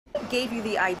gave you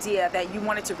the idea that you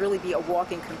wanted to really be a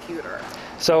walking computer?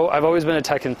 So I've always been a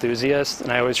tech enthusiast,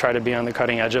 and I always try to be on the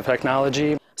cutting edge of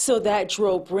technology. So that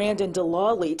drove Brandon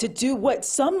Dalaly to do what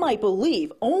some might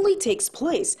believe only takes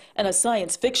place in a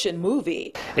science fiction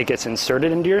movie. It gets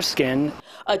inserted into your skin.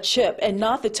 A chip, and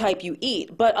not the type you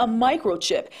eat, but a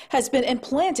microchip, has been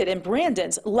implanted in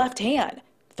Brandon's left hand.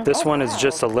 This one is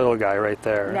just a little guy right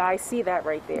there. Yeah, I see that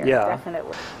right there. Yeah.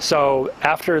 Definitely. So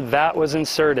after that was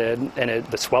inserted and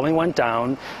the swelling went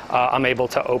down, I'm able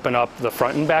to open up the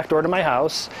front and back door to my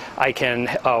house. I can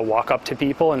walk up to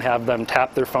people and have them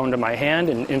tap their phone to my hand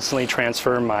and instantly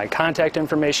transfer my contact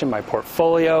information, my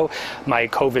portfolio, my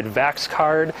COVID vax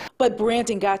card. But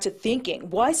Brandon got to thinking,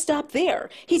 why stop there?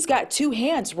 He's got two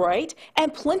hands, right?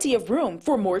 And plenty of room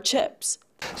for more chips.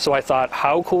 So I thought,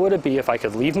 how cool would it be if I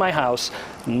could leave my house,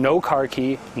 no car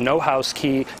key, no house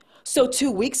key. So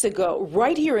 2 weeks ago,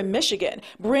 right here in Michigan,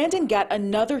 Brandon got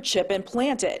another chip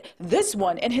implanted, this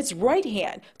one in his right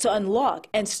hand, to unlock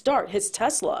and start his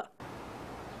Tesla.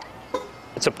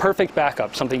 It's a perfect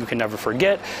backup, something you can never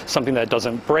forget, something that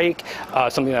doesn't break,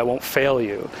 something that won't fail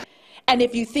you. And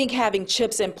if you think having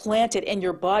chips implanted in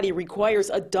your body requires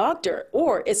a doctor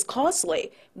or is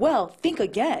costly, well, think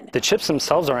again. The chips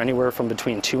themselves are anywhere from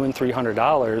between $200 and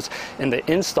 $300, and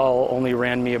the install only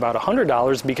ran me about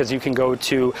 $100 because you can go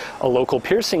to a local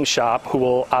piercing shop who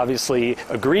will obviously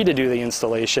agree to do the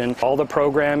installation. All the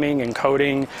programming and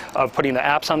coding of putting the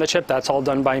apps on the chip, that's all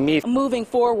done by me. Moving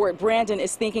forward, Brandon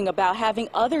is thinking about having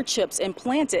other chips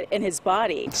implanted in his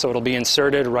body. So it'll be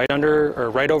inserted right under or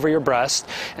right over your breast,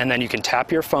 and then you can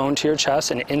tap your phone to your chest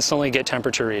and instantly get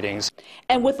temperature readings.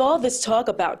 And with all this talk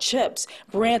about chips,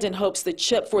 Brandon hopes the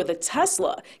chip for the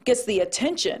Tesla gets the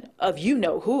attention of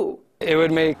you-know-who. It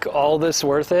would make all this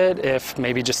worth it if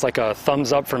maybe just like a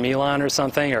thumbs up from Elon or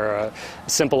something, or a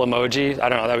simple emoji. I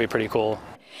don't know, that'd be pretty cool.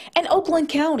 In Oakland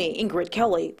County, Ingrid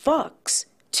Kelly, Fox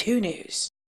 2 News.